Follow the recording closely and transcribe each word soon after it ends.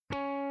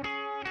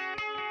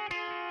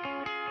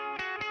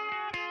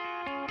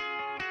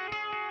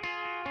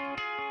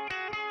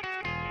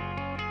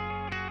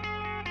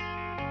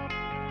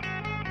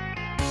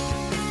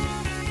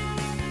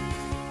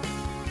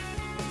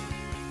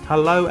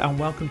Hello and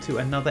welcome to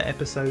another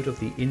episode of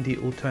the Indie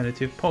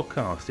Alternative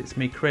Podcast. It's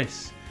me,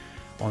 Chris.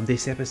 On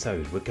this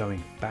episode, we're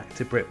going back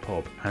to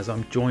Britpop as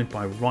I'm joined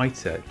by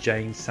writer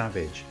Jane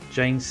Savage.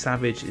 Jane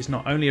Savage is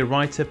not only a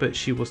writer, but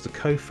she was the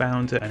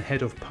co-founder and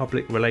head of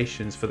public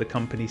relations for the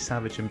company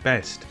Savage &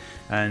 Best.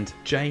 And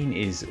Jane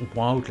is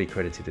wildly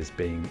credited as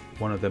being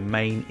one of the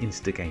main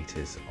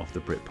instigators of the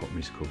Britpop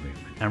musical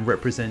movement and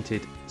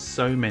represented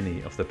so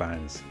many of the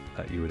bands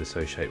that you would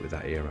associate with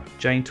that era.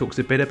 Jane talks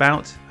a bit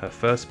about her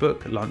first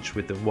book, Lunch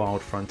with the Wild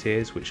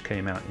Frontiers, which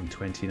came out in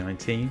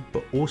 2019,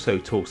 but also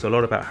talks a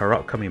lot about her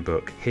upcoming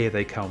book, Here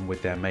They Come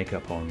With Their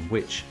Makeup On,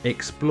 which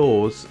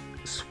explores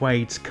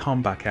Suede's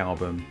comeback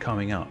album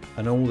coming up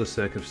and all the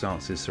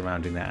circumstances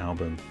surrounding that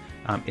album.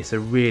 It's a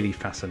really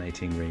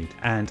fascinating read,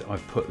 and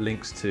I've put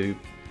links to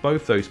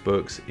both those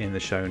books in the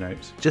show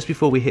notes. Just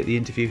before we hit the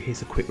interview,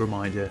 here's a quick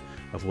reminder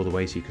of all the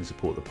ways you can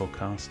support the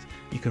podcast.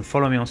 You can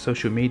follow me on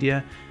social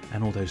media,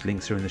 and all those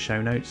links are in the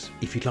show notes.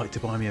 If you'd like to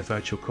buy me a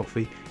virtual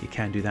coffee, you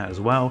can do that as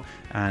well,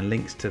 and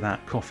links to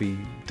that coffee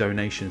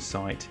donation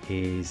site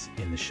is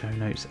in the show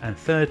notes. And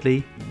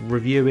thirdly,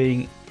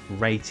 reviewing,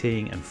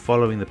 rating and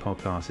following the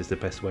podcast is the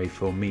best way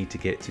for me to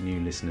get to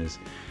new listeners.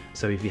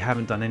 So if you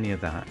haven't done any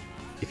of that,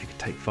 if you could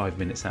take 5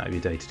 minutes out of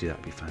your day to do that,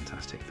 would be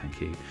fantastic.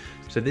 Thank you.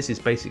 So this is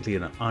basically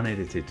an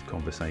unedited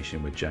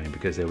conversation with Jane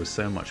because there was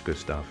so much good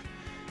stuff.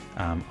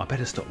 I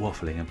better stop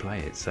waffling and play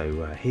it.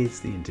 So here's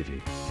the interview.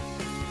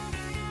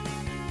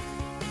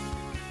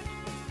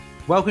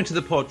 Welcome to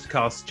the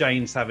podcast,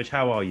 Jane Savage.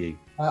 How are you?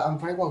 I'm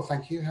very well,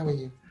 thank you. How are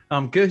you?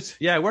 I'm good.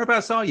 Yeah,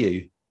 whereabouts are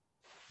you?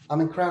 I'm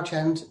in Crouch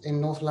End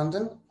in North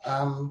London.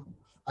 I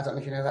don't know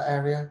if you know that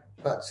area,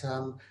 but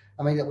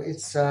I mean,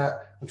 it's.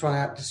 I'm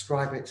trying to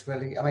describe it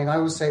really. I mean, I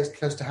always say it's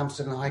close to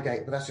Hampstead and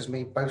Highgate, but that's just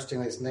me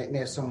boasting that it's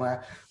near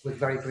somewhere with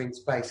very green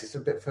space. It's a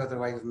bit further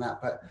away than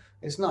that, but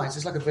it's nice.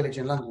 It's like a village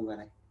in London,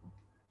 really.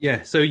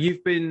 Yeah. So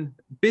you've been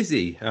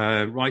busy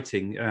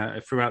writing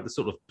throughout the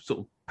sort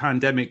of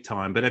pandemic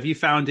time, but have you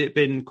found it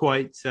been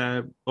quite?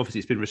 Obviously,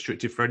 it's been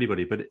restricted for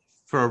anybody, but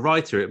for a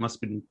writer, it must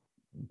have been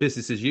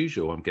business as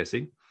usual, I'm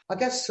guessing. I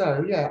guess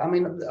so. Yeah. I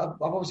mean,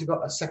 I've obviously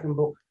got a second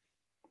book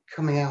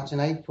coming out in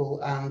April,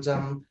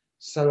 and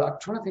so I'm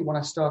trying to think when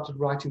I started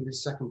writing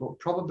this second book,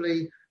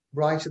 probably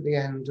right at the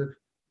end of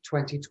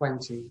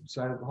 2020,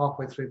 so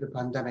halfway through the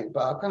pandemic.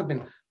 But I've kind of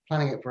been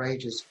planning it for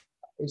ages.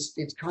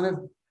 It's kind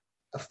of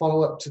a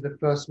follow-up to the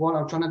first one.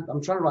 I'm trying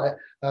to write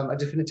a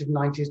definitive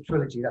 90s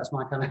trilogy. That's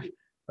my kind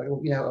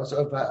of,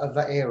 sort of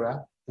that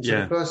era. And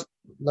so the first,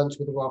 Lunch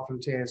with the Wild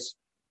Frontiers,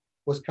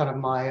 was kind of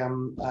my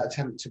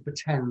attempt to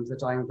pretend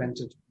that I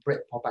invented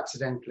Britpop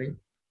accidentally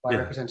by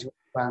representing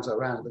bands that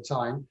were around at the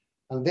time.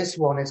 And this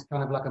one is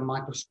kind of like a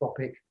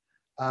microscopic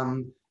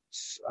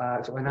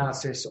sort of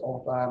analysis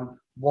of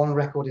one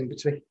record in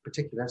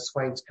particular,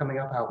 Suede's Coming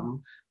Up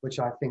album, which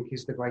I think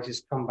is the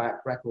greatest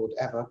comeback record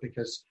ever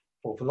because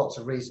for lots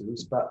of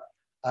reasons. But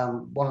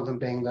one of them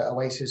being that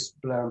Oasis,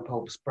 Blur, and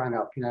Pulp sprang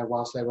up,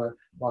 whilst they were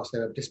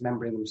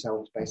dismembering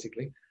themselves,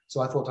 basically.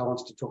 So I thought I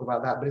wanted to talk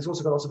about that. But it's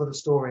also got lots of other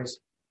stories,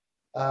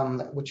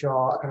 which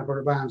are kind of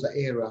around that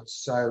era.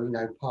 So,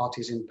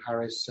 parties in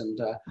Paris and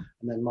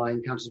then my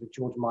encounters with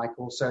George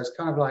Michael. So it's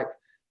kind of like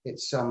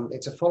it's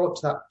a follow-up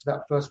to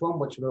that first one,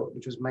 which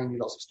was mainly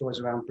lots of stories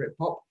around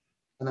Britpop,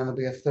 and then there'll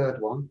be a third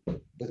one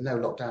with no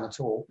lockdown at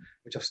all,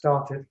 which I've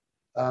started,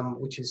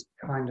 which is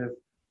kind of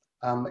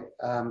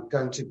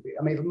going to be.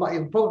 I mean,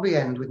 it'll probably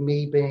end with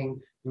me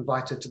being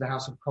invited to the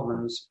House of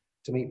Commons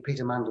to meet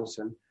Peter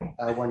Mandelson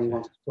when he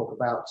wanted to talk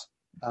about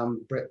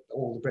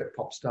all the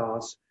Britpop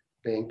stars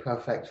being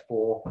perfect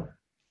for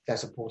their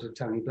support of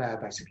Tony Blair,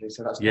 basically.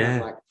 So that's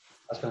kind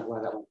of where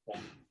that went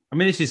from. I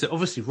mean, this is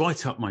obviously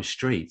right up my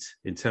street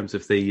in terms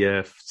of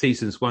the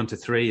seasons 1 to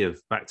 3 of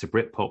Back to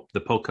Britpop,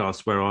 the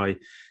podcast where I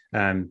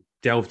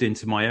delved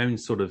into my own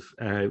sort of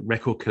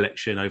record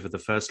collection over the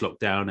first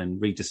lockdown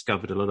and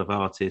rediscovered a lot of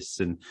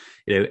artists and,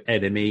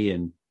 NME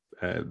and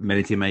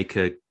Melody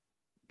Maker,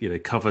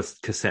 cover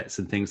cassettes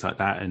and things like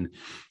that. And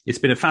it's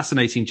been a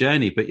fascinating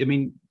journey. But I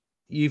mean,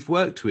 you've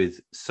worked with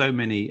so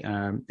many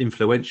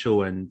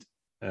influential and,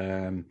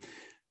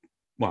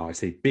 I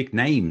say big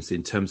names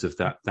in terms of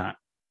that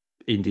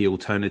indie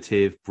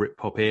alternative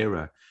Britpop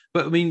era.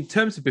 But I mean, in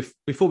terms of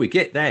before we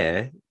get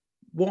there,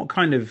 what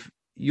kind of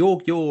your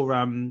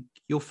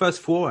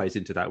first forays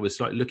into that was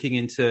like looking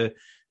into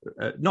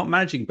not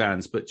managing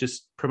bands, but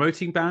just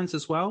promoting bands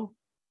as well?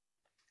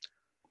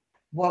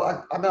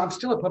 Well, I mean, I'm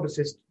still a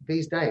publicist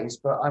these days,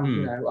 but I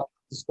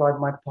describe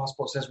my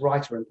passport says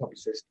writer and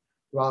publicist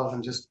rather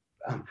than just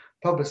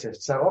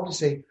publicist. So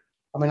obviously,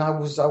 I mean, I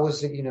was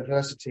at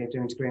university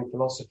doing a degree in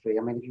philosophy.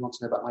 I mean, if you want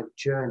to know about my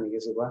journey,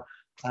 as it were,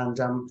 and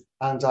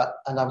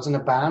I was in a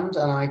band,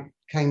 and I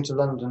came to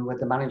London with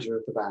the manager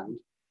of the band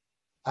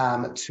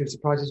to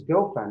surprise his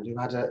girlfriend, who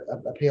had a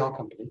PR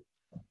company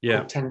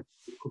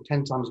called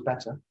 10 Times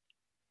Better,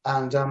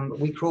 and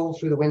we crawled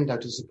through the window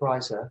to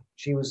surprise her.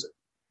 She was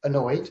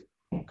annoyed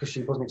because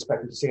she wasn't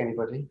expecting to see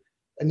anybody.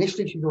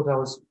 Initially, she thought I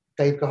was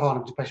Dave Gahan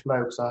of Depeche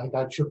Mode, so I think I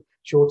had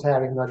short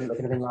hair, even though I didn't look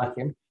anything like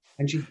him.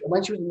 And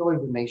when she was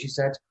annoyed with me, she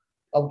said,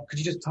 oh, could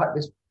you just type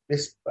this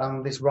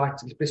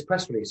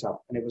press release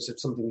up? And it was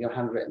something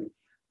handwritten.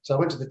 So I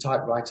went to the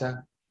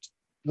typewriter,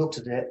 looked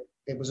at it.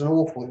 It was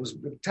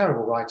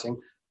terrible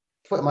writing.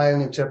 Put my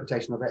own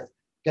interpretation of it,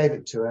 gave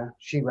it to her.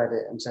 She read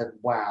it and said,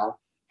 "Wow,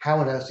 how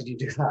on earth did you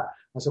do that?"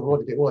 I said, "What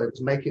did it was? It was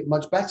to make it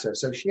much better."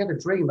 So she had a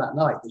dream that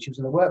night that she was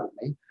going to work with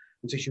me.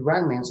 And so she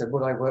rang me and said,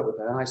 "Would I work with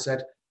her?" And I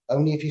said,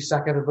 "Only if you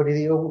sack everybody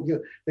that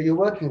you're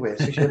working with."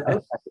 So she went,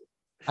 "Okay."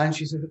 And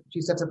she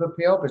set up a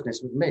PR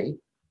business with me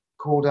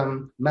called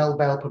Mel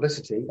Bell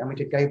Publicity. And we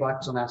did Gay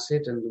Bikers on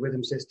Acid and the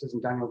Rhythm Sisters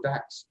and Daniel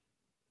Dax.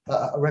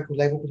 A record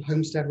label called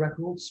Homestead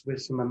Records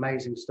with some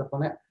amazing stuff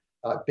on it,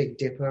 like Big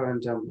Dipper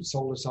and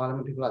Soul Asylum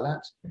and people like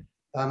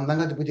that.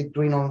 Then we did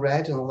Green on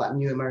Red and all that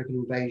New American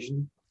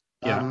Invasion.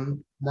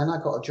 Then I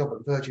got a job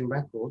at Virgin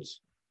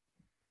Records,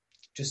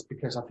 just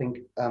because I think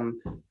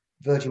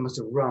Virgin must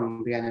have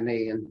run the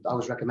NME, and I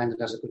was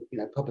recommended as a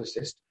good,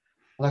 publicist.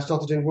 And I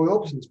started doing Roy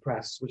Orbison's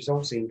press, which is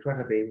obviously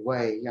incredibly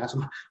way out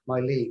of my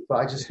league. But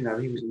I just, he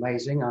was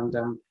amazing, and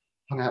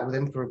hung out with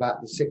him for about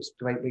the 6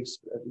 to 8 weeks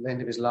at the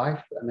end of his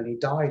life, and then he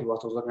died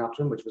whilst I was looking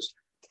after him, which was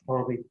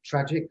horribly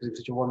tragic because he was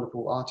such a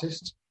wonderful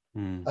artist.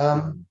 And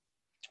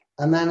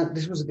then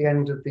this was at the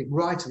end of this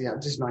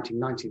is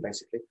 1990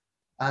 basically,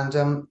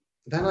 and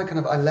then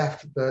I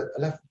left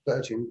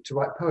Virgin to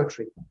write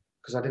poetry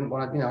because I didn't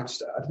want to,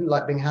 I didn't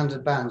like being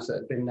handed bands that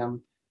had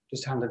been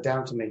just handed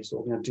down to me,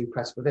 sort of, do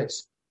press for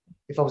this.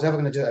 If I was ever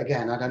going to do it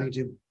again, I'd only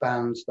do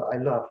bands that I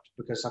loved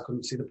because I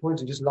couldn't see the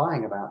point in just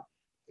lying about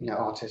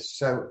artists.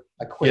 So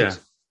I quit. Yeah.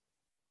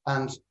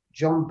 And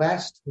John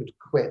Best, who'd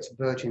quit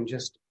Virgin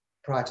just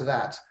prior to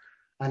that,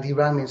 and he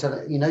rang me and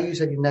said, "You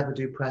said you'd never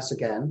do press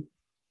again.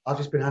 I've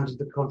just been handed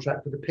the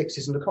contract for the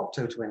Pixies and the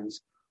Cocteau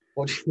Twins.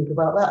 What do you think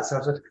about that?" So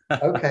I said,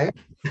 "Okay."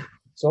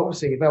 So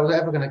obviously, if I was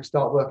ever going to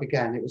start work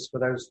again, it was for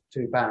those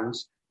two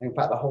bands. In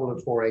fact, the whole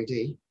of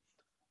 4AD.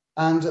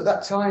 And at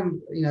that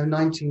time,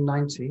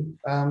 1990,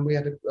 me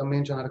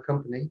and John had a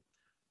company,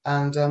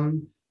 and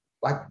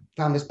I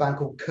found this band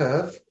called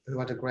Curve, who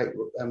had a great,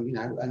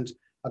 and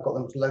I got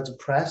them for loads of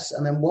press.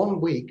 And then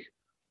one week,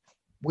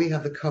 we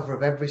had the cover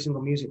of every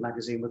single music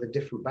magazine with a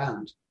different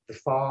band: The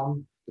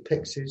Farm, the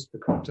Pixies, the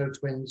Cocteau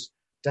Twins,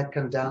 Dead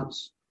Can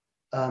Dance,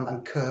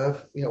 and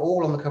Curve.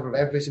 All on the cover of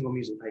every single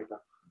music paper.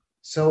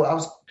 So I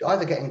was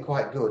either getting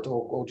quite good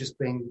or just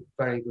being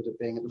very good at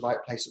being at the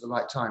right place at the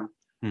right time.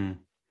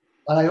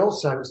 And I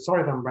also,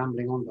 sorry if I'm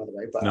rambling on, by the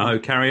way, but no,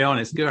 carry on.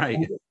 It's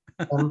great.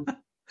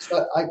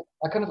 So I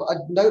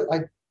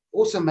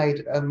also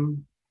made, I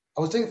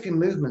was doing a few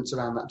movements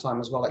around that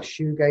time as well, like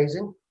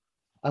shoegazing.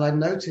 And I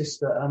noticed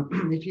that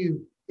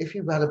if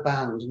you had a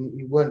band and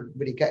you weren't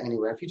really getting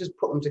anywhere, if you just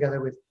put them together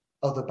with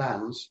other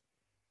bands,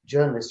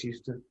 journalists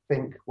used to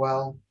think,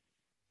 well,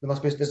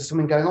 there's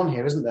something going on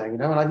here, isn't there?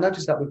 And I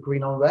noticed that with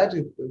Green on Red,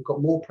 who got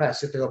more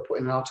press if they were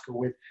putting an article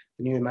with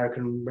the New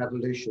American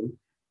Revolution.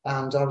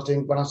 And when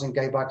I was doing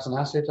Gay Bikers on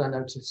Acid, I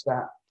noticed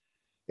that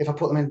if I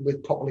put them in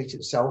with Pop Elite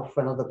itself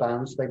and other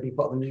bands, they'd be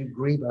part of the new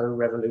Grebo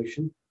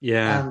revolution.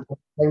 Yeah. And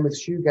same with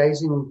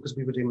shoegazing, because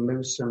we were doing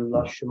Moose and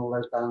Lush and all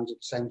those bands at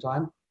the same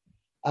time.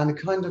 And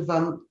kind of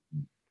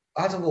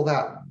out of all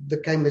that, there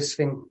came this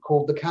thing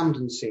called the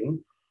Camden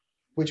scene,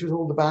 which was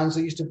all the bands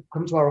that used to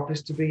come to our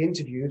office to be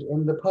interviewed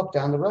in the pub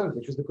down the road,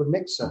 which was the Good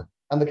Mixer.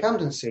 And the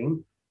Camden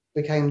scene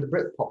became the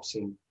Britpop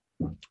scene.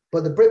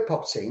 But the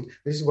Britpop scene,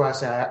 this is where I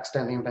say I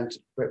accidentally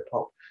invented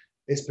Britpop,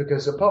 is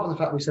because apart from the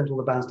fact we sent all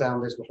the bands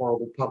down this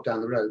horrible pub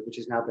down the road, which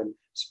has now been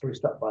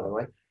spruced up, by the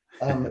way,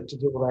 to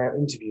do all their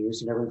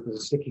interviews, with the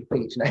sticky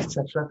feet and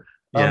etc.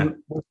 I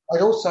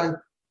also,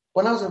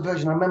 when I was at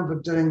Virgin, I remember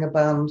doing a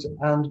band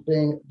and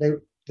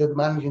the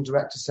managing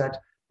director said,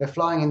 "They're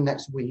flying in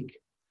next week.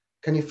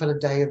 Can you fill a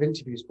day of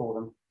interviews for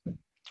them?"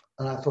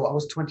 And I thought, I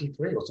was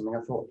 23 or something.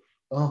 I thought,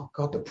 oh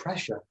God, the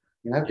pressure.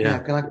 Can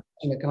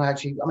I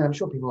actually? I mean, I'm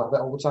sure people have that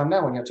all the time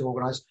now. When you have to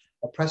organise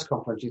a press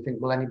conference, you think,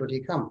 will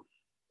anybody come?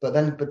 But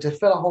to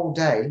fill a whole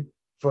day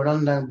for an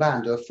unknown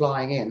band who are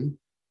flying in,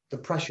 the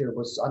pressure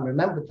was. I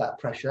remembered that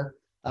pressure,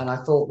 and I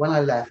thought, when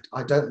I left,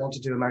 I don't want to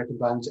do American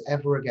bands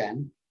ever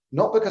again.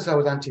 Not because I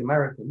was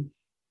anti-American,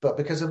 but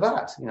because of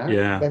that. Maybe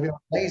I was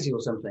lazy or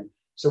something.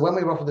 So when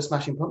we were offered the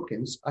Smashing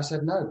Pumpkins, I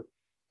said no.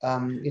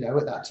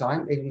 At that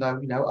time, even though,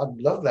 I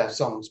love their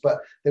songs, but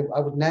I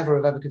would never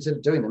have ever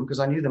considered doing them because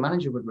I knew the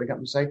manager would ring up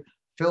and say,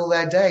 "Fill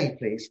their day,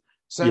 please."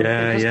 So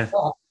because of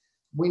that,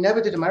 we never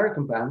did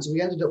American bands.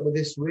 We ended up with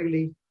this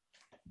really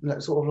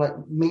sort of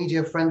like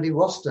media-friendly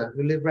roster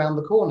who lived round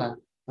the corner,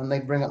 and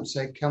they'd ring up and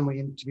say, "Can we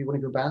interview one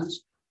of your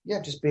bands?"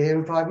 "Yeah, just be here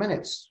in 5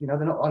 minutes." They're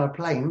not on a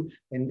plane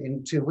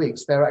in 2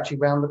 weeks. They're actually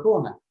round the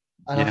corner.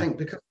 And I think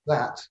because of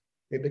that,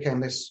 it became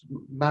this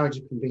marriage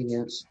of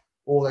convenience.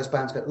 All those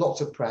bands got lots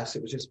of press.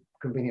 It was just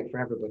convenient for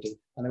everybody,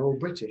 and they're all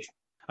British.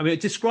 I mean,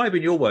 describe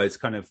in your words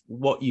kind of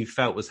what you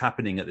felt was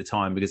happening at the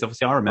time, because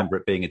obviously I remember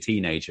it being a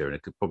teenager, and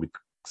it could probably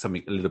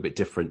something a little bit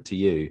different to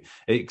you.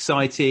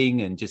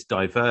 Exciting and just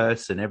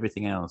diverse and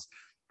everything else.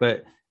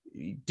 But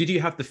did you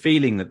have the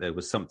feeling that there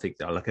was something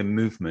like a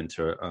movement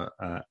or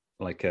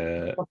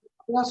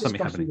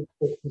something happening?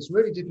 It's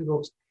really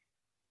difficult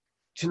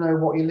to know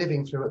what you're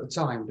living through at the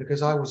time,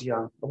 because I was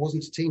young. I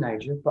wasn't a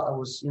teenager, but I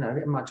was,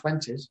 in my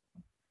 20s.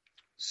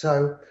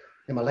 So,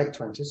 in my late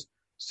 20s.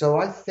 So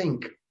I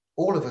think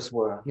all of us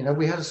were,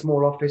 we had a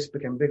small office,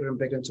 became bigger and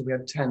bigger until we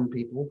had 10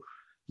 people.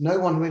 No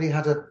one really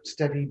had a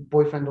steady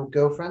boyfriend or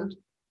girlfriend.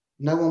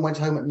 No one went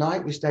home at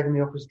night. We stayed in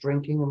the office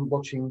drinking and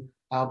watching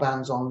our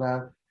bands on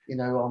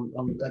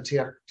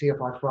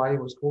TFI Friday,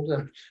 it was called.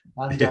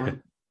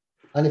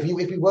 And if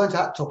you weren't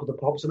at Top of the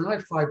Pops, I mean, I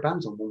had 5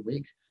 bands on one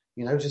week,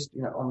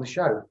 on the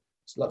show.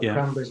 It's like the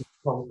Cranberries,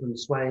 Pulp and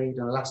Suede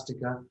and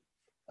Elastica.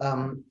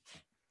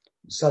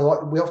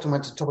 So we often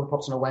went to Top of the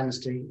Pops on a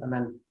Wednesday and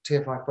then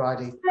TFI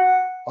Friday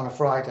on a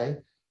Friday.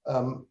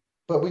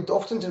 But we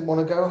often didn't want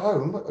to go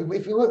home.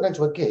 If we weren't going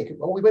to a gig,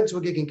 or we went to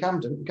a gig in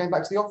Camden, we came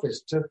back to the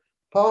office to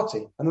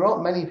party. And there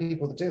aren't many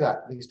people that do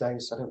that these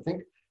days, I don't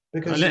think.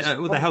 Because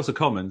the House of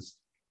Commons.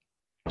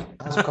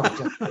 House of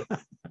Commons,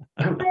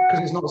 because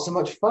it's not so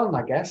much fun,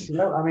 I guess.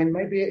 I mean,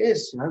 maybe it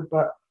is,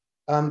 but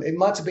it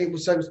might have been,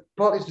 so it was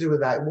partly to do with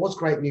that. It was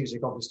great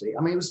music, obviously.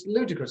 I mean, it was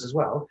ludicrous as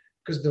well,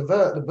 because the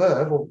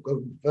Verve, or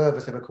Verve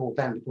as they were called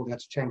then, before they had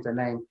to change their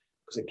name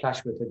because it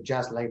clashed with the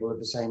jazz label of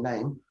the same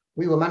name.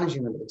 We were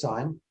managing them at the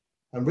time,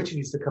 and Richard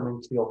used to come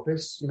into the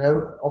office,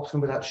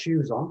 often without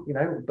shoes on,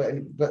 but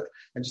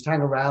and just hang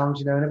around,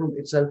 and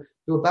everyone. So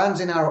there were bands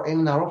in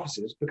our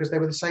offices because they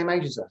were the same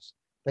age as us.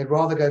 They'd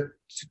rather go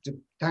to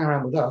hang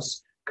around with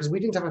us because we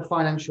didn't have a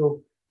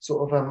financial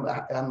sort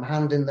of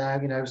hand in their,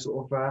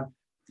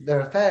 their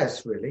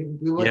affairs really.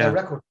 We weren't their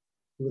record.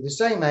 We were the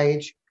same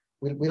age.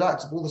 We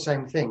liked all the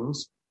same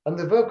things. And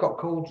the Verve got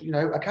called,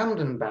 a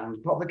Camden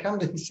band, part of the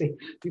Camden scene,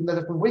 even though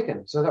they're from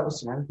Wigan. So that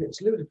was,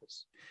 it's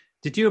ludicrous.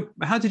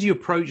 How did you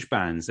approach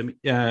bands? I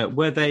mean,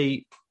 were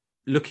they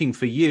looking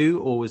for you,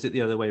 or was it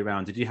the other way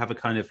around? Did you have a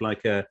kind of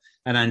like an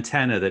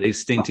antenna that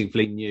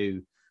instinctively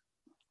knew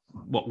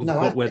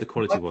where the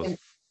quality was?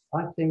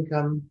 I think,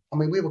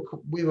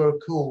 we were a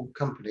cool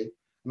company.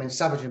 I mean,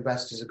 Savage and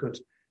Best is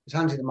it's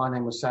handy that my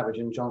name was Savage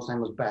and John's name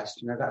was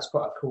Best. That's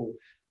quite a cool.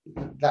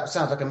 That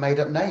sounds like a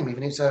made-up name,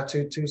 even if it's our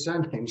two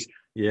surnames.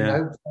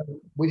 Yeah.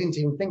 We didn't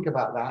even think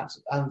about that.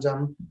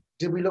 And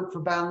did we look for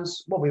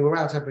bands? Well, we were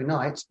out every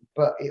night,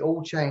 but it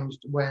all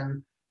changed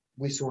when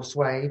we saw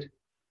Suede.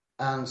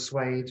 And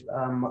Suede,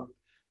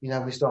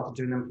 we started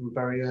doing them from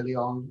very early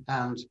on.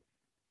 And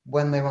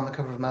when they were on the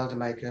cover of Melody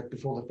Maker,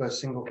 before the first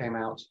single came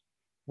out,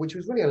 which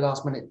was really a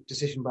last-minute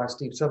decision by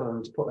Steve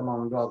Sutherland to put them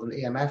on rather than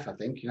EMF, I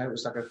think. It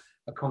was like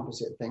a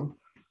composite thing.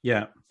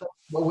 Yeah.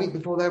 A week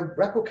before their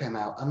record came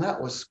out, and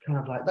that was kind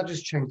of like, that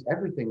just changed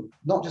everything,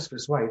 not just for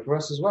Suede, for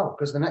us as well,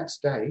 because the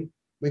next day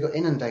we got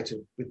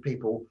inundated with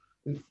people.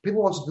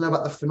 People wanted to know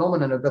about the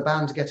phenomenon of the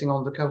band getting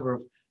on the cover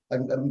of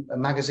a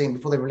magazine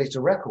before they released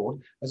a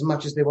record, as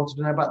much as they wanted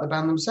to know about the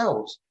band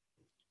themselves.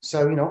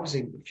 So,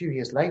 obviously a few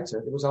years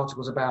later, there was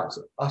articles about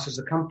us as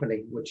a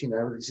company, which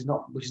is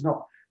not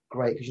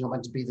great because you're not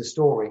meant to be the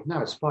story.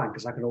 Now it's fine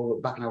because I can all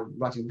look back and I'm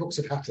writing books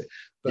about it.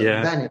 But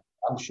then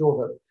I'm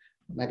sure that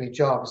maybe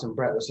Jarvis and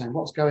Brett were saying,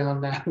 what's going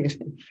on now?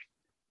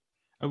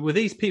 Were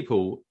these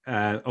people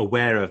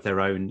aware of their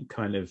own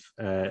kind of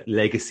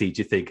legacy,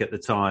 do you think, at the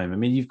time? I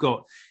mean,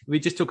 we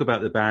just talk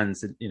about the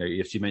bands,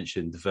 as you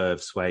mentioned, the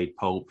Verve, Suede,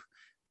 Pulp,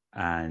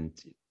 and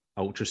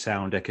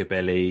Ultrasound, Echo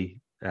Belly,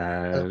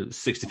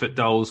 60 Foot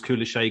Dolls,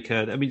 Kula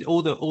Shaker. I mean,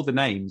 all the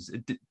names.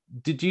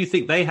 Did you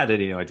think they had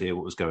any idea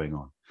what was going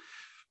on?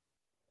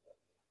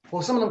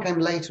 Well, some of them came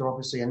later,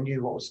 obviously, and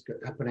knew what was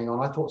happening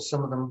on. I thought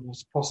some of them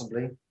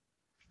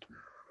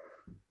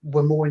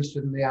were more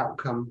interested in the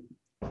outcome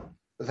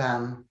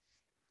than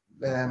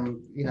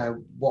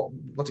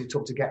what it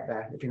took to get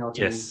there, if you know what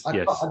I mean.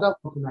 I don't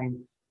want to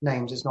name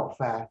names, it's not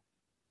fair.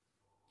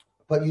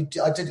 But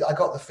I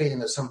got the feeling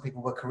that some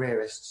people were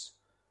careerists,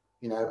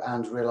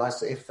 and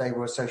realised that if they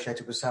were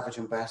associated with Savage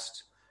and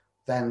Best,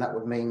 then that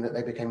would mean that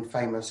they became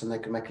famous and they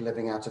could make a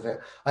living out of it.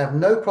 I have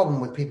no problem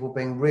with people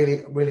being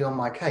really, really on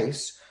my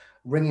case,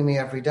 ringing me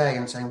every day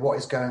and saying what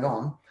is going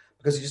on,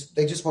 because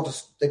they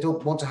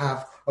don't want to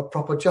have a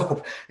proper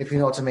job, if you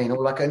know what I mean. Or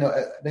like,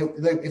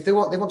 if they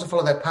want to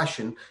follow their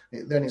passion,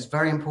 then it's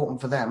very important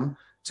for them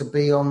to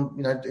be on,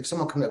 if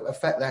someone can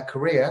affect their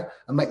career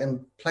and make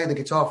them play the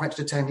guitar for an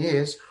extra 10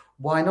 years,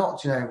 why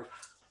not,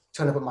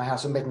 turn up at my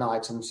house at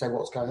midnight and say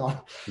what's going on.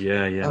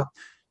 Yeah.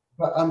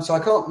 So I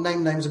can't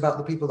name names about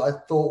the people that I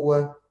thought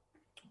were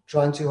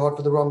trying too hard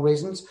for the wrong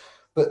reasons,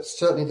 but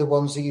certainly the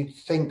ones that you'd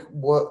think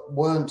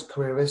weren't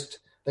careerist,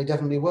 they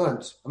definitely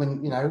weren't.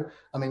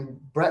 I mean,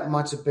 Brett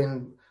might have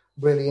been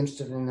really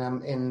interested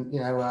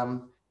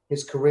in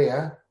his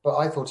career, but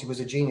I thought he was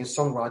a genius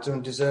songwriter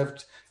and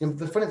deserved.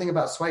 The funny thing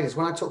about Suede is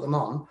when I took them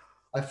on,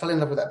 I fell in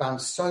love with that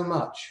band so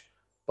much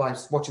by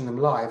watching them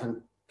live,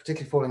 and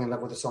particularly falling in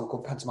love with a song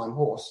called Pantomime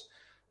Horse,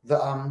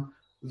 that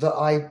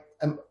I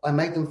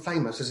made them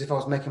famous as if I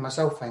was making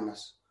myself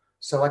famous.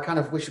 So I kind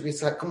of wish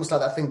it's like almost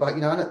like that thing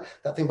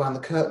that thing behind the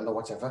curtain or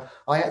whatever.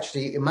 I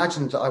actually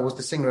imagined that I was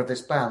the singer of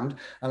this band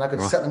and I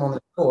could set them on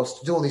the course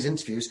to do all these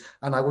interviews,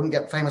 and I wouldn't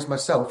get famous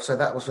myself. So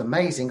that was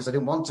amazing because I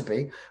didn't want to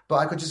be,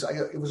 but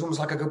it was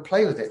almost like I could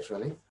play with it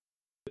really.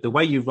 The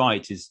way you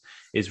write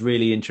is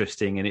really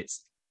interesting, and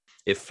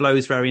it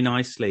flows very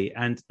nicely,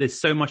 and there's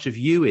so much of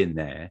you in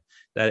there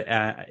that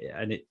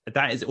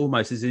that is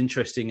almost as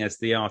interesting as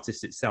the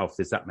artist itself.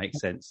 Does that make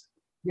sense?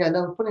 Yeah,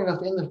 no, funny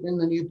enough, in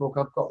the new book,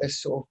 I've got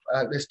this sort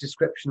of this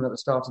description at the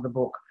start of the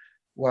book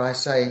where I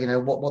say,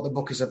 what the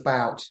book is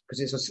about, because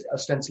it's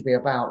ostensibly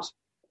about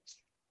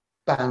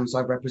bands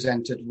I've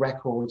represented,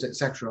 records,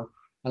 etc.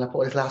 And I put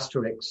little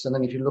asterisks, and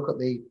then if you look at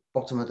the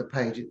bottom of the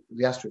page,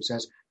 the asterisk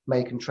says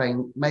may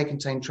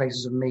contain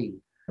traces of me,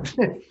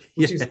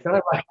 which is kind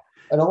of like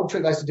an old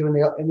trick I used to do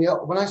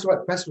when I used to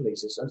write press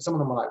releases, and some of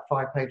them were like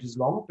 5 pages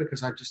long,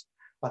 because I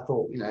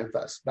thought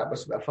that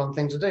was a fun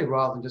thing to do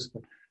rather than just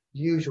the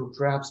usual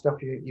drab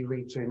stuff you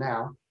read through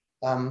now.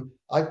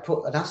 I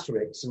put an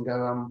asterisk and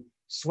go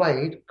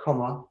Suede,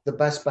 the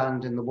best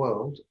band in the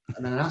world,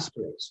 and then an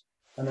asterisk,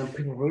 and then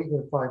people read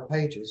the 5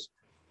 pages,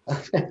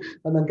 and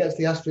then get to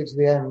the asterisk at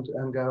the end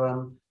and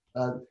go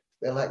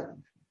they're like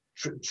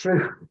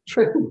true,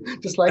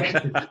 just like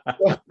that's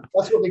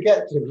what they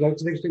get to. To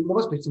think there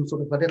must be some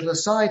sort of a little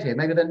aside here.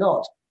 Maybe they're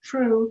not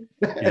true.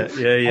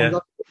 Yeah.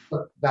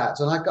 That,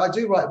 and I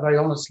do write very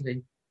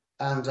honestly,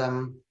 and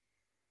I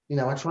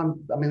try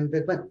and I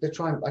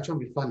try and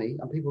be funny,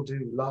 and people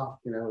do laugh,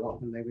 a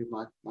lot when they read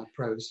my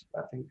prose,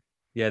 I think.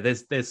 Yeah,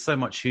 there's so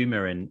much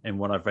humour in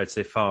what I've read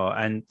so far,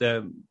 and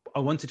I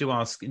wanted to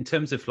ask, in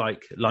terms of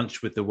like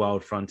Lunch with the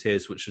Wild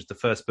Frontiers, which was the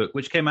first book,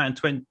 which came out in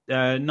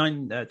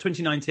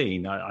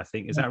 2019, I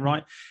think, is that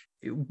right?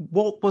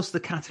 What was the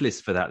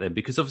catalyst for that then?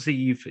 Because obviously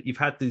you've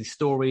had these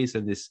stories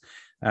and this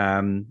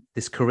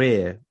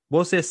career.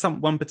 Was there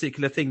one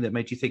particular thing that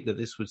made you think that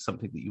this was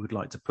something that you would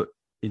like to put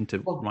into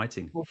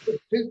writing? Well, 2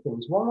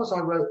 things. One was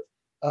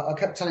I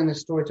kept telling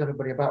this story to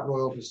everybody about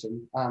Roy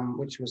Orbison,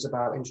 which was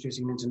about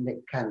introducing him into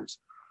Nick Kent,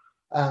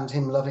 and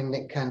him loving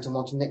Nick Kent and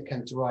wanting Nick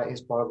Kent to write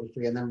his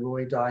biography, and then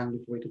Roy dying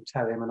before he could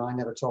tell him, and I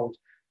never told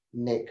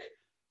Nick.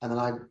 And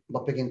then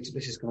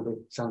this is going to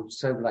sound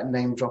so like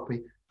name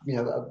dropping,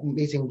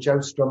 meeting Joe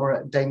Strummer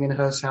at Damien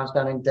Hirst's house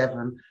down in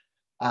Devon,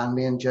 and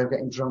me and Joe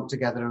getting drunk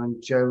together,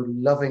 and Joe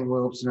loving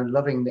Roy Orbison and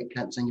loving Nick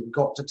Kent, saying, "You've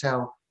got to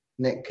tell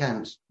Nick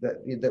Kent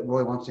that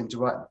Roy wanted him to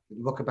write a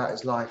book about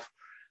his life."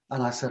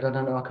 And I said, "I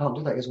don't know, I can't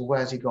do that." He goes, "Well,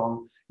 where's he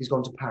gone?" "He's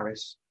gone to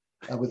Paris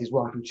with his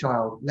wife and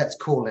child. Let's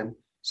call him."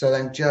 So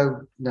then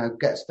Joe,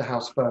 gets the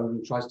house phone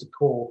and tries to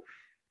call,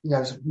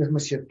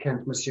 Monsieur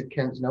Kent.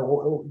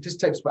 It just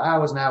takes for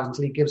hours and hours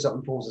until he gives up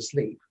and falls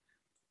asleep.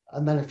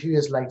 And then a few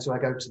years later, I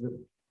go to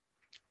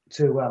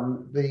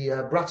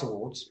the Brat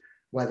Awards,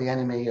 where the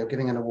Enemy are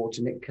giving an award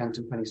to Nick Kent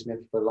and Penny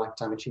Smith for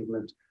lifetime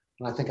achievement.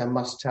 And I think I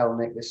must tell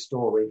Nick this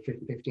story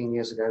 15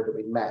 years ago that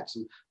we'd met,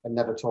 and I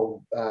never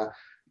told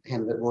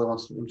him that Roy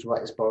wanted him to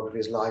write his biography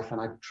of his life. And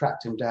I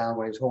tracked him down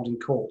when he was holding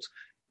court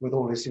with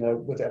all this,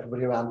 with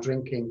everybody around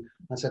drinking.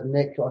 I said,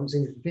 "Nick, I've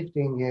seen you for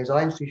 15 years.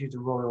 I introduced you to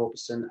Roy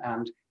Orbison,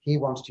 and he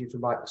wanted you to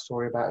write a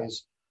story about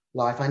his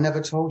life. I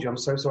never told you. I'm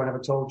so sorry I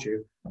never told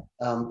you.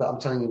 But I'm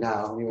telling you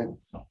now." And he went,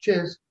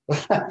 "Cheers." And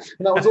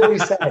that was all he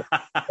said,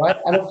 right?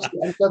 And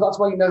so that's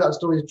why that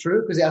story is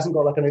true, because it hasn't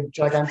got like a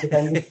gigantic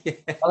ending.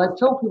 And I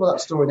told people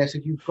that story, and they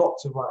said, "You've got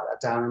to write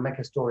that down and make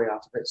a story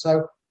out of it."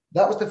 So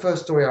that was the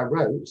first story I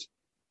wrote,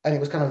 and it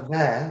was kind of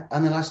there.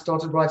 And then I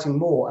started writing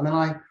more, and then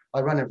I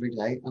ran every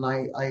day, and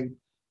I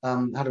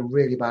had a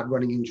really bad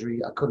running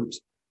injury. I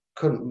couldn't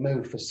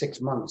move for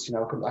 6 months.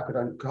 I could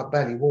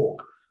barely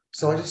walk.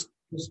 So I just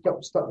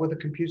stuck with the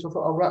computer. I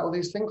thought, I'll write all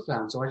these things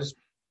down. So I just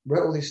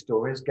wrote all these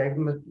stories, gave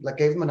them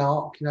an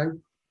arc,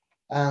 and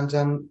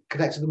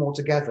connected them all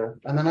together.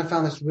 And then I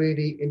found this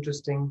really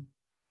interesting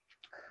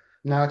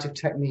narrative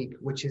technique,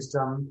 which is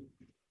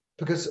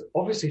because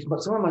obviously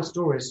some of my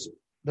stories,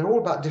 they're all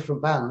about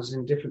different bands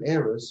in different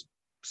eras.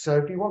 So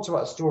if you want to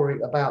write a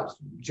story about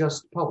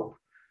just Pulp,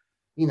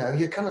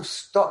 you're kind of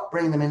stuck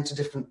bringing them into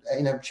different,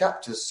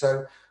 chapters.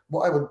 So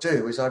what I would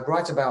do is I'd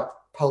write about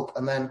Pulp,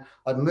 and then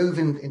I'd move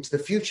into the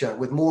future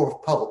with more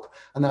of Pulp,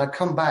 and then I'd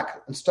come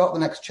back and start the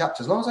next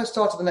chapter. As long as I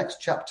started the next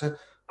chapter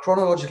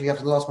chronologically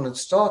after the last one had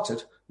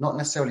started, not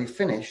necessarily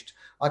finished,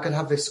 I could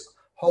have this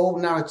whole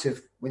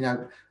narrative,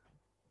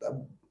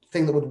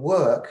 thing that would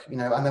work,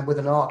 and then with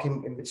an arc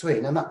in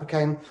between.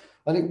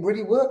 And it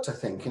really worked, I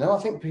think. I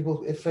think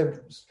people, if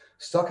they're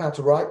stuck out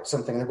to write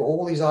something, they've got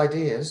all these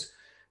ideas,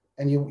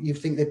 and you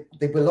think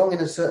they belong in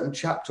a certain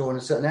chapter or in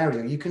a certain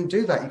area, you can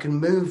do that. You can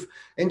move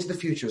into the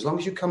future. As long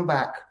as you come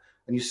back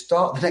and you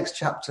start the next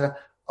chapter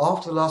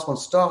after the last one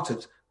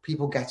started,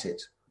 people get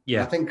it. Yeah.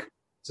 And I think,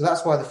 so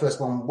that's why the first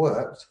one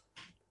worked,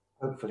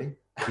 hopefully.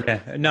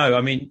 Yeah, no,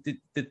 I mean,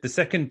 the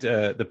second,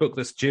 the book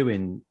that's due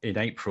in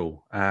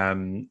April,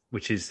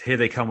 which is Here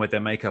They Come With Their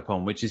Makeup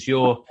On, which is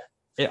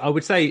I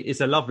would say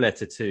is a love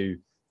letter to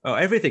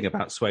everything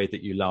about Suede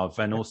that you love,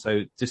 and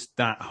also just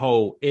that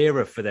whole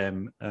era for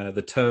them,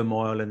 the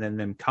turmoil, and then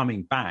them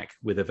coming back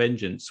with a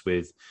vengeance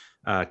with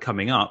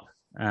Coming Up.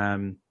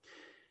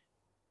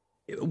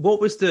 What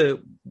was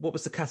the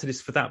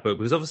catalyst for that book?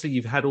 Because obviously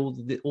you've had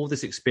all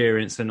this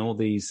experience and all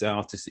these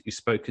artists that you've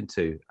spoken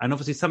to, and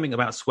obviously something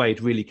about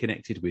Suede really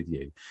connected with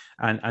you.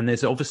 And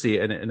there's obviously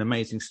an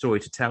amazing story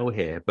to tell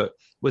here. But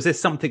was there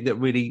something that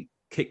really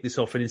kicked this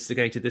off and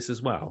instigated this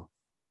as well?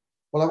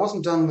 Well, I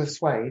wasn't done with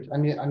Suede. I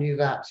knew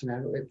that.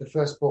 The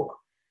first book,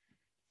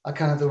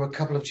 there were a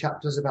couple of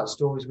chapters about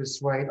stories with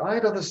Suede. I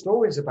had other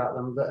stories about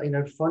them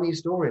that funny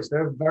stories.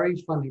 They're a very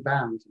funny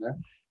band.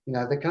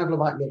 They kind of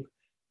might look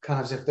kind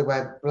of as if they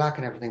wear black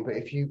and everything.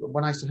 But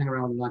when I used to hang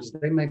around in the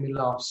 90s, they made me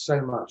laugh so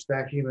much.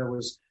 Their humor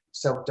was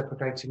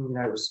self-deprecating,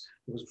 it was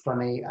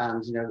funny.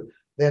 And,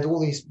 they had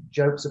all these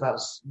jokes about,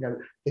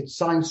 they'd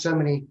signed so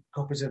many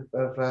copies of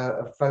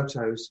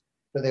photos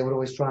that they would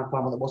always try and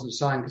find one that wasn't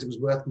signed because it was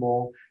worth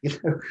more.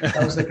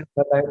 That was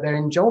they're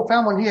in Joel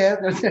found one here.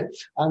 And,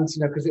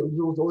 because it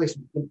was all this,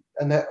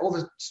 and all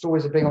the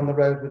stories of being on the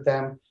road with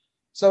them.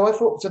 So I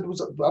thought,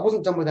 I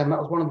wasn't done with them.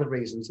 That was one of the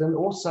reasons. And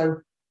also,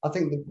 I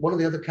think that one of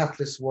the other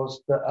catalysts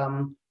was that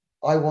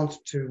I wanted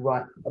to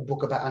write a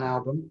book about an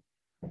album.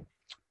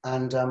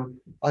 And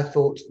I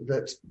thought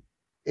that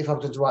if I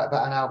was going to write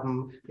about an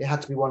album, it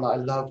had to be one that I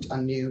loved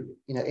and knew,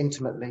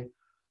 intimately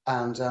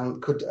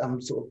and could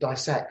sort of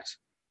dissect.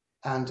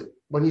 And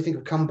when you think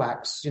of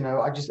comebacks,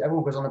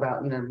 everyone goes on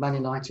about, Man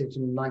United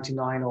in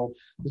 99 or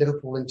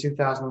Liverpool in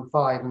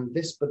 2005. And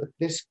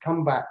this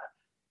comeback,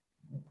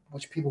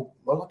 which a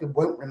lot of people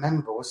won't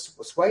remember, was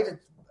Suede,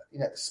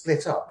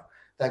 split up.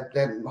 Half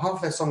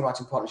of their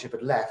songwriting partnership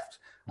had left,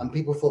 and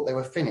people thought they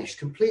were finished,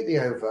 completely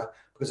over,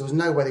 because there was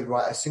no way they'd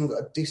write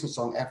a decent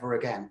song ever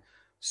again.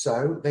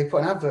 So they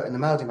put an advert in the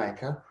Melody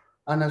Maker,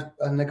 and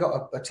they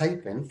got a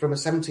tape in from a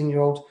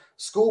 17-year-old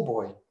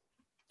schoolboy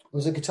who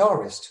was a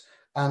guitarist.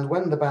 And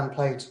when the band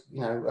played,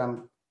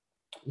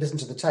 listened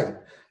to the tape,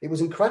 it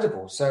was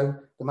incredible. So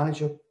the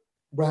manager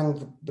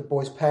rang the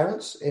boy's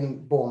parents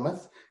in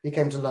Bournemouth. He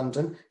came to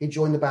London. He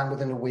joined the band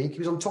within a week. He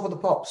was on Top of the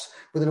Pops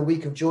within a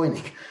week of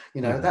joining.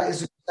 That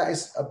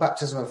is a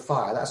baptism of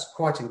fire. That's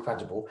quite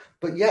incredible.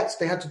 But yet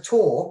they had to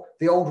tour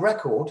the old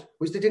record,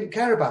 which they didn't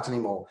care about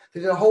anymore. They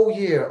did a whole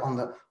year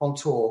on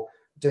tour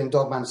doing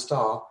Dogman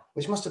Star,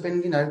 which must have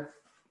been,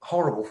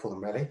 horrible for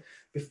them, really,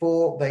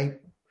 before they...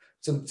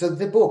 So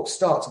the book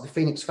starts at the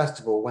Phoenix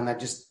Festival when they're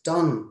just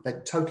done.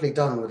 They're totally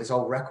done with this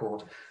old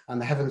record,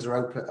 and the heavens are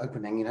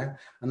opening,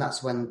 and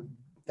that's when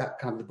that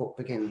kind of the book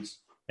begins.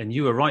 And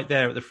you were right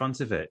there at the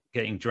front of it,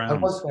 getting drowned. I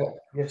was there.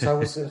 Yes, I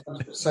was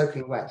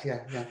soaking wet.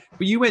 Yeah.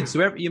 But you went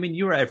to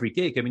you were at every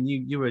gig. I mean,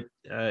 you were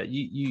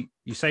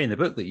you say in the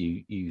book that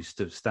you used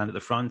to stand at the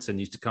front and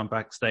used to come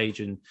backstage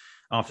and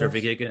after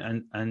every gig,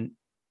 and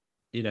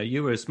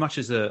you were as much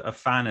as a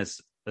fan as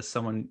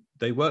someone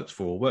they worked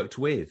for or worked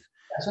with.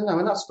 Yes, I know,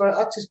 and that's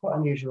just quite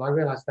unusual. I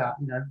realise that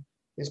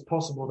it's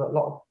possible that a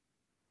lot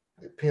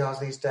of PRs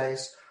these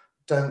days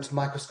don't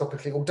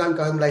microscopically or don't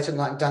go home late at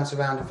night and dance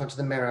around in front of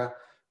the mirror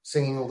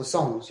singing all the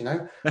songs,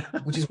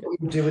 which is what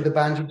you do with the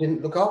band you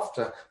didn't look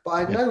after. But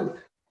I know,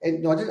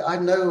 I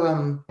had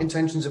no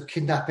intentions of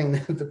kidnapping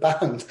the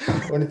band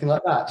or anything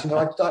like that.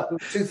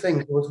 Two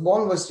things.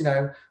 One was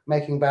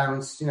making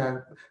bands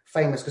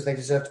famous because they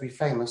deserve to be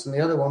famous, and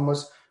the other one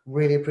was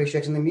really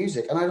appreciating the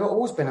music. And I've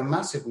always been a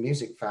massive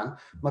music fan.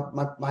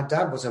 My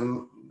dad was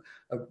a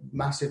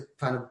massive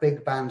fan of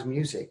big band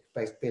music,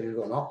 believe it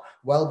or not,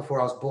 well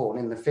before I was born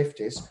in the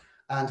 50s.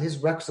 And his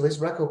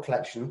record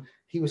collection,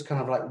 he was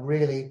kind of like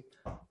really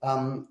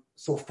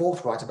sort of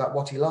forthright about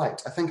what he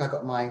liked. I think I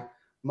got my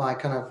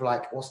kind of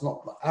like,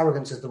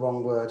 arrogance is the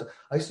wrong word.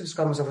 I used to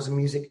describe myself as a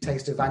music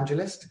taste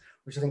evangelist,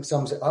 which I think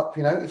sums it up.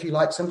 If you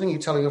like something, you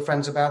tell your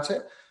friends about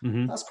it.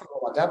 Mm-hmm. That's probably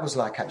what my dad was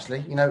like,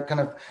 actually.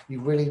 Kind of,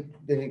 you really,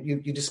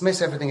 you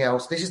dismiss everything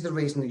else. This is the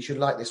reason that you should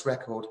like this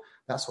record.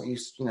 That's what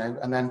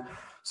and then,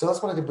 so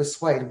that's what I did with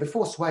Suede. And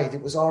before Suede,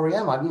 it was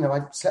REM.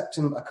 I slept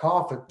in a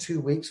car for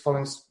 2 weeks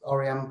following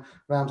REM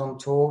around on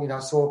tour. I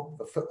saw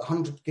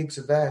 100 gigs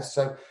of theirs.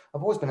 So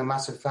I've always been a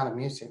massive fan of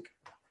music.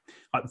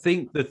 I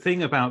think the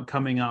thing about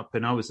coming up,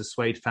 and I was a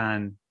Suede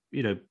fan,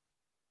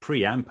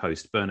 pre and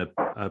post Bernard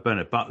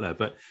Butler,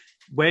 but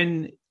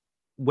when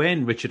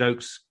Richard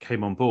Oakes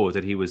came on board,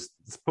 and he was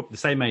the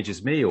same age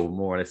as me, or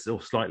more or less,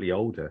 or slightly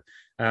older,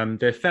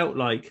 there felt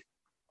like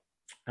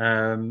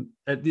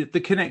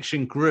the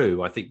connection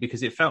grew, I think,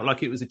 because it felt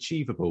like it was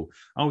achievable.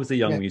 I was a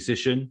young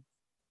musician,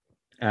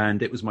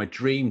 and it was my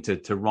dream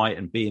to write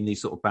and be in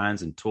these sort of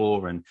bands and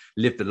tour and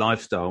live the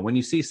lifestyle. And when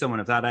you see someone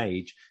of that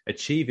age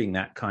achieving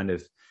that kind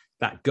of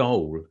that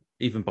goal,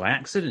 even by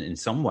accident in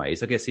some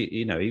ways, I guess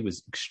he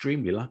was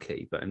extremely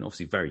lucky, and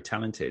obviously very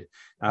talented.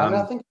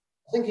 I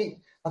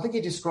think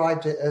he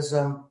described it as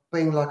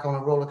being like on a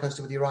roller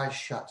coaster with your eyes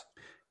shut.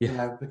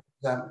 Yeah. But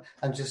that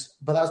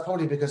was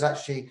probably because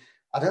actually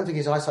I don't think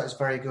his eyesight is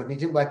very good, and he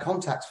didn't wear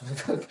contacts for the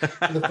first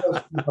few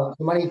months.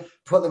 And when he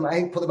put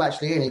them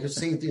actually in, he could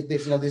see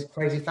these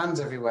crazy fans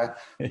everywhere.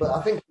 But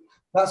I think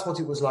that's what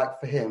it was like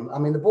for him. I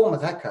mean, the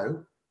Bournemouth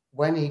Echo,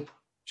 when he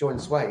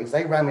joined Suede,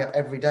 they rang me up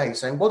every day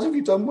saying, "What have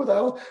you done with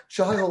our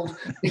child?"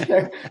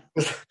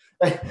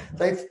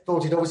 they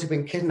thought he'd obviously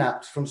been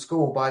kidnapped from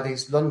school by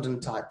these London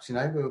types, who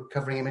were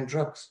covering him in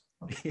drugs.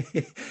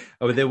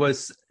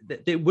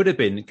 It would have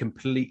been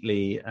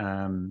completely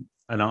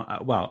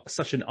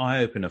such an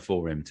eye opener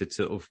for him to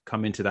sort of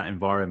come into that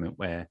environment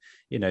where,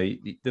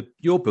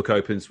 your book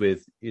opens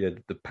with,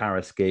 the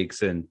Paris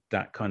gigs and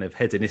that kind of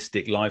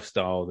hedonistic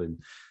lifestyle, and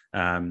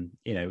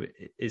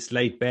it's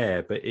laid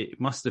bare, but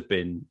it must have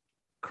been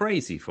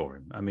crazy for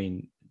him. I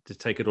mean, to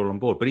take it all on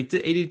board, but he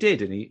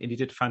did, and he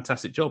did a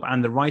fantastic job,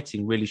 and the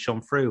writing really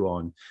shone through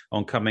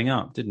on Coming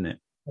Up, didn't it?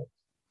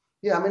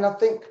 Yeah, I mean, I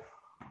think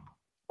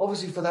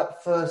obviously for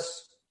that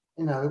first,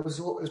 it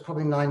was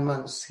probably 9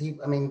 months. He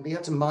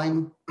had to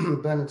mime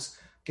Bernard's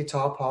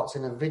guitar parts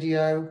in a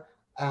video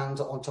and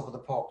on top of the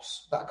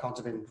pops. That can't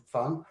have been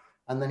fun.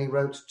 And then he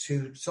wrote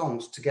 2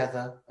 songs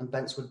together and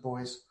Bentswood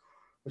Boys,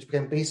 which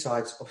became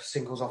B-sides of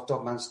singles off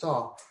Dog Man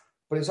Star.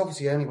 But it's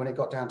obviously only when it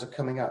got down to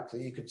Coming Up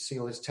that you could see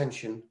all this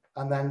tension.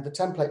 And then the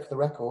template for the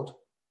record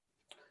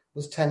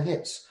was 10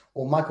 hits,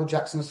 or Michael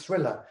Jackson's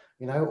Thriller,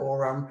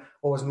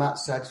 or as Matt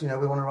said, we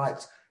want to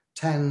write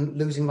 10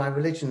 Losing My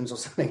Religions or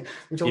something,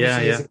 which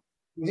obviously is a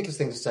ridiculous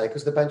thing to say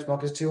because the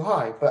benchmark is too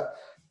high. But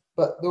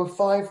there were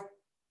 5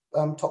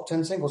 top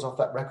 10 singles off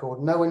that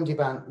record. No indie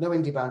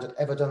band had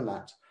ever done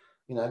that.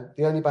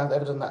 The only band that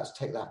ever done that is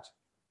Take That.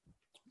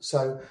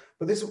 So,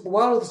 but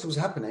while all this was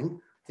happening,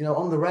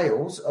 on the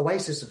rails,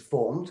 Oasis had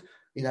formed.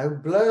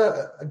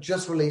 Blur had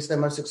just released their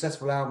most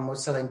successful album,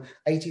 was selling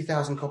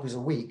 80,000 copies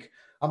a week.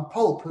 And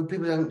Pulp, who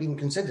people don't even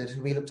consider,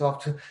 who we looked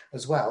after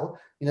as well,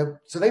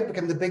 so they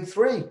became the big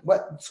 3.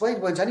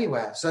 Suede weren't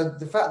anywhere. So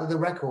the fact that the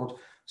record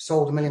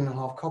sold 1.5 million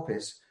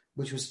copies,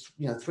 which was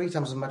 3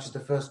 times as much as the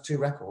first 2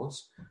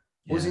 records,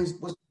 was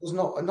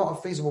not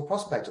a feasible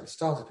prospect at the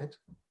start of it.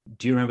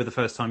 Do you remember the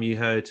first time you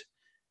heard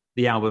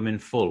the album in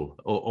full,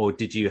 or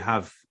did you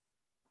have,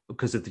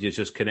 because of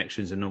just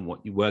connections and what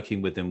you're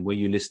working with them, were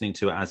you listening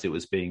to it as it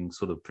was being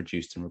sort of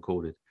produced and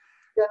recorded?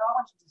 Yeah, I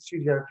went to the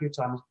studio a few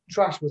times.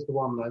 Trash was the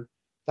one though.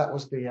 That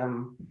was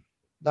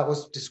that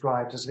was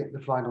described as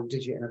the final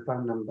digit in a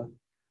phone number,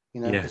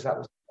 because that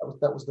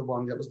was the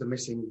one that was the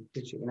missing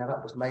digit.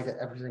 That was made it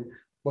everything.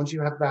 Once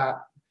you had that,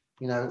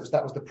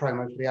 that was the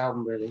promo for the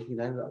album, really.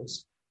 That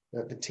was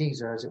the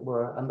teaser, as it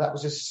were, and that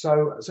was just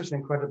such an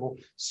incredible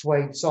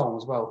Suede song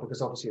as well,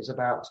 because obviously it's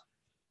about,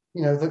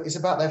 it's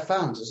about their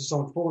fans. It's a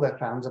song for their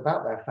fans,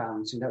 about their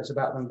fans. It's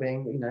about them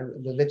being,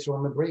 the litter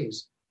on the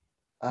breeze.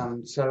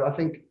 So I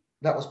think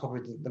that was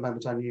probably the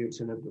moment I knew it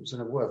was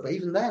going to work. But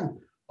even then,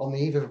 on the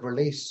eve of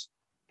release,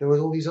 there were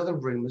all these other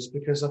rumours,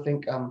 because I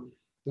think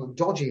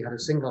Dodgy had a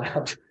single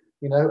out,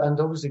 and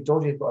obviously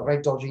Dodgy's got a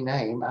very dodgy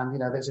name, and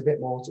there's a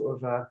bit more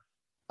sort of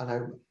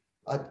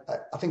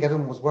I think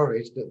everyone was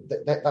worried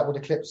that would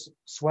eclipse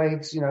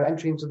Suede's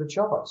entry into the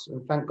charts,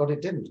 and thank God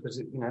it didn't, because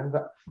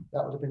that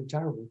would have been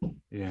terrible.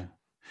 Yeah.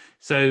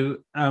 So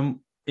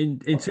in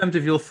terms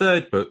of your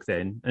third book,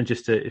 then, and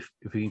just if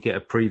we can get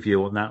a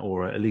preview on that,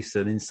 or at least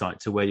an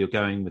insight to where you're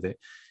going with it,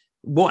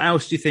 what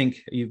else do you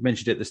think? You've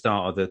mentioned it at the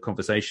start of the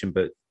conversation,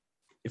 but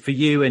for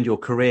you and your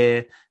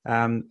career,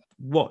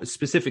 what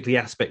specifically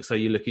aspects are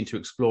you looking to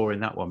explore in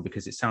that one?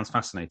 Because it sounds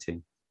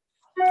fascinating.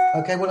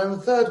 Okay, well, in the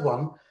third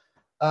one,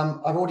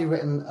 I've already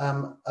written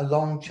a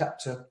long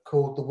chapter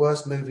called The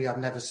Worst Movie I've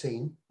Never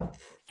Seen,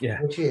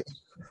 which is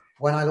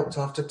when I looked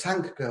after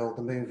Tank Girl,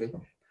 the movie.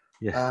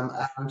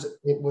 Yeah. And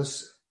it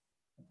was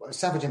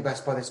Savage and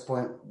Best by this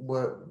point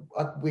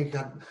we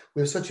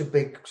were such a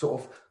big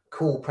sort of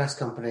cool press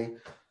company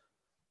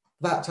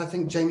that I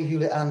think Jamie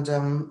Hewlett and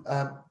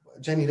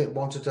Jamie Hewlett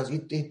wanted us.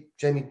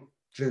 Jamie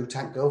drew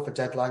Tank Girl for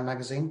Deadline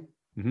magazine,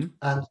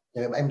 and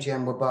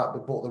MGM we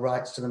bought the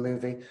rights to the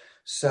movie,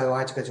 so I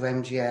had to go to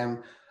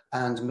MGM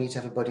and meet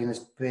everybody in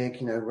this big,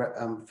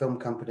 film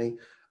company,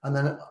 and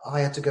then I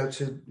had to go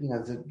to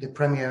the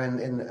premiere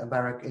in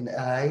America, in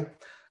LA,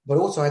 but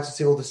also I had to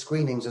see all the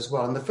screenings as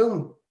well. And the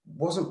film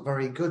wasn't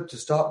very good to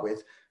start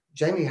with.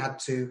 Jamie had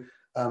to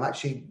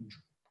actually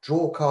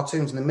draw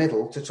cartoons in the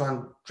middle to try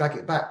and drag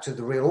it back to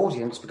the real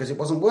audience because it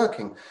wasn't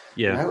working.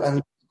 Yeah.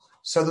 And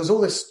so there's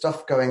all this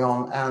stuff going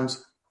on,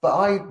 but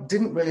I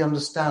didn't really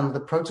understand the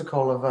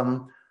protocol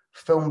of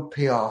film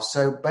PR.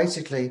 So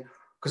basically,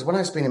 because when I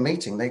used to be in a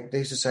meeting, they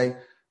used to say,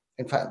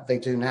 in fact, they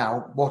do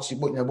now, what are you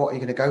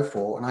going to go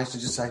for? And I used to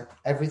just say,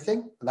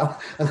 everything.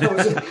 And there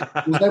was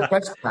no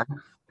press plan.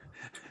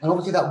 And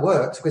obviously that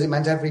worked because it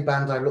meant every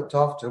band I looked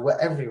after were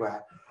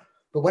everywhere.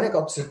 But when it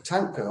got to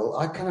Tank Girl,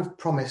 I kind of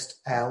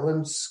promised Elle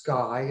and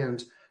Sky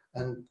and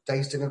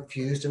Dazed and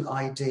Confused and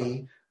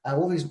ID and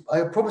all these.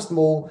 I promised them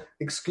all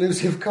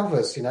exclusive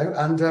covers,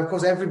 And of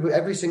course,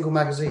 every single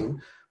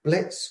magazine,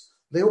 Blitz,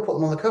 they all put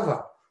them on the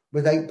cover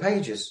with 8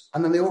 pages,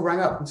 and then they all rang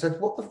up and said,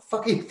 "What the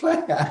fuck are you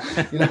playing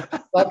at?"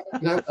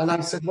 And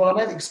I said, "Well, I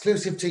meant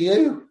exclusive to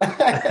you,"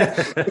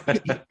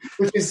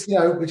 which is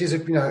a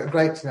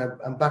great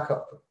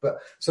backup. But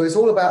so it's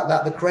all about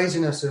that, the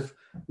craziness of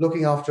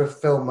looking after a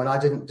film when I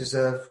didn't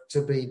deserve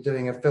to be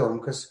doing a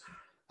film,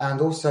 and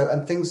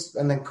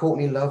then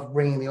Courtney Love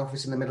ringing the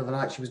office in the middle of the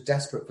night. She was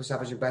desperate for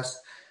Savage and Best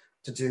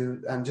to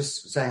do, and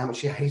just saying how much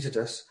she hated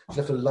us. She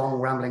left a long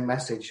rambling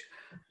message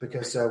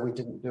because we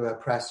didn't do her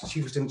press.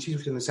 She was doing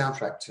the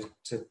soundtrack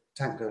to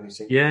Tank Girl, you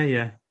see.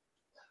 Yeah.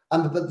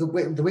 And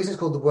the reason it's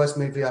called the worst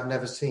movie I've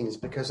never seen is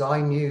because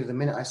I knew the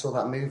minute I saw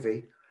that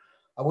movie,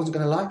 I wasn't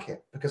going to like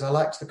it, because I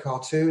liked the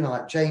cartoon, I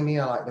liked Jamie,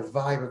 I liked the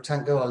vibe of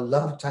Tank Girl, I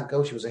loved Tank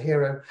Girl, she was a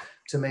hero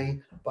to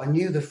me, but I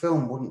knew the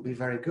film wouldn't be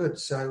very good,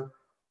 so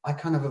I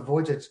kind of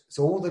avoided.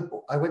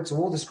 So I went to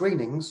all the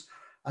screenings,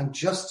 and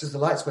just as the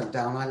lights went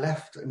down, I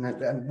left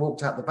and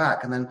walked out the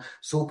back, and then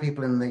saw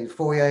people in the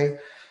foyer.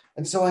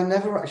 And so I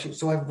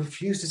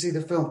refused to see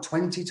the film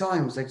 20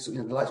 times.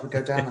 The lights would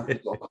go down and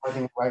people were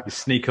hiding away. You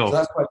sneak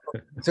off.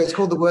 So it's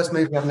called The Worst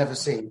Movie I've Never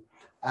Seen.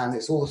 And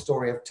it's all the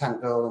story of Tank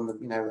Girl and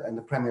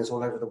the premieres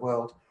all over the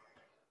world.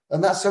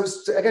 And that's, so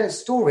it's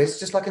stories,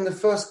 just like in the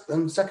first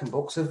and second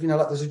books of,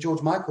 like there's a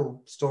George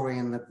Michael story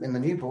in the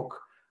new book,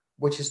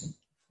 which is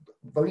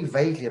very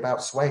vaguely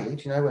about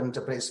Suede,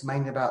 but it's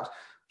mainly about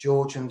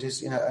George and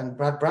his, and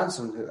Brad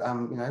Branson, who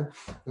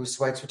was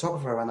Suede's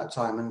photographer around that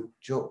time. And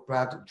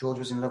George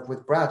was in love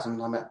with Brad,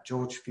 and I met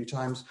George a few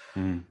times.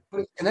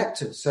 But it's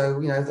connected. So,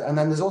 and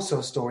then there's also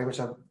a story, which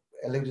I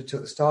alluded to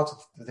at the start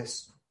of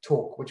this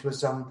talk, which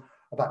was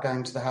about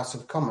going to the House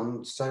of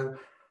Commons. So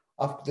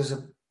there's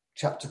a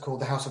chapter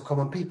called The House of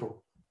Common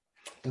People.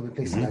 You'll be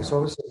pleased to know. So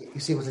obviously you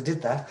see what I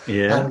did there.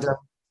 Yeah. And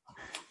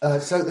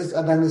there's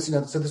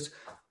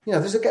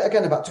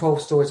again about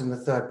 12 stories in the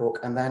third book,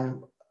 and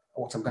then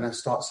what I'm going to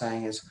start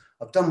saying is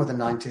I've done with the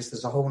 90s.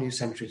 There's a whole new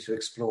century to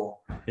explore.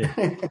 Yeah.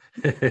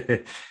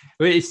 Well,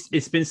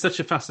 it's been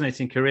such a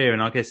fascinating career,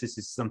 and I guess this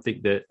is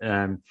something that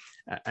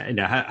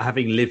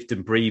having lived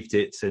and breathed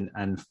it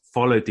and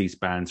followed these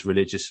bands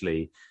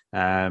religiously,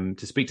 to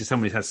speak to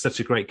someone who has such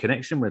a great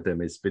connection with them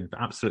has been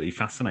absolutely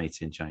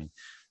fascinating, Jane.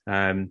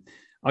 I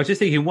was just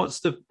thinking,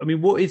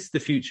 what is the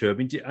future? I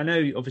mean, I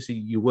know obviously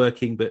you're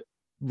working, but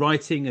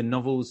writing and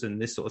novels and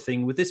this sort of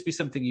thing, would this be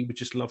something you would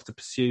just love to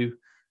pursue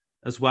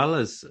as well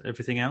as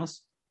everything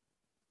else?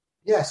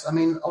 Yes, I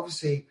mean,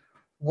 obviously,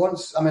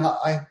 this one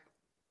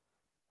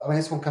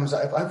comes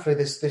out. Hopefully,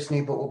 this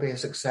new book will be a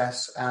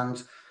success,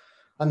 and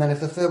then if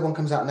the third one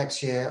comes out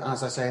next year,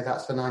 as I say,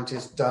 that's the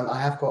 90s done.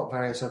 I have got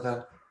various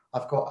other.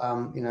 I've got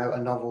a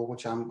novel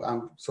which I'm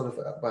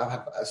I've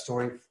had a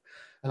story,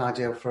 an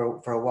idea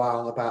for a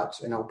while about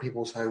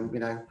people's home,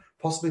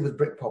 possibly with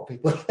Britpop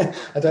people.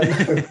 I don't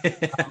know.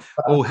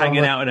 All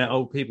hanging out in an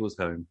old people's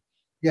home.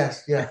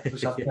 Yes, yeah.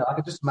 I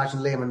could just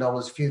imagine Liam and Noel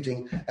as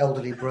feuding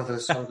elderly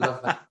brothers. I would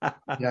love that.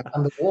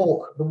 And the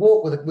walk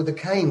with the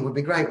cane would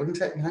be great, wouldn't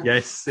it?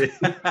 Yes.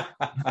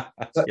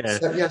 So,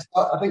 yes,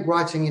 I think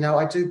writing.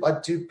 I do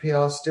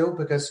PR still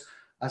because,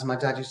 as my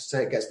dad used to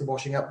say, it gets the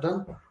washing up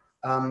done,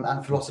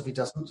 and philosophy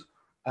doesn't.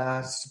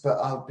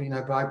 Writing,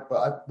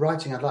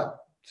 I'd like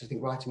to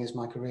think writing is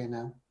my career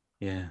now.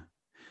 Yeah.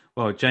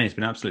 Well, Jane, it's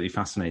been absolutely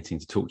fascinating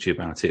to talk to you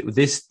about it.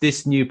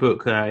 This new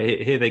book,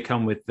 Here They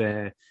Come With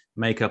Their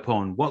Makeup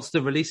On. What's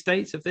the release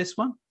date of this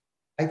one?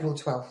 April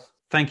 12th.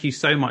 Thank you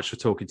so much for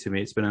talking to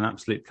me. It's been an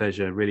absolute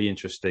pleasure. Really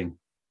interesting.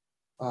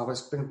 Oh,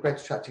 it's been great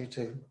to chat to you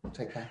too.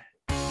 Take care.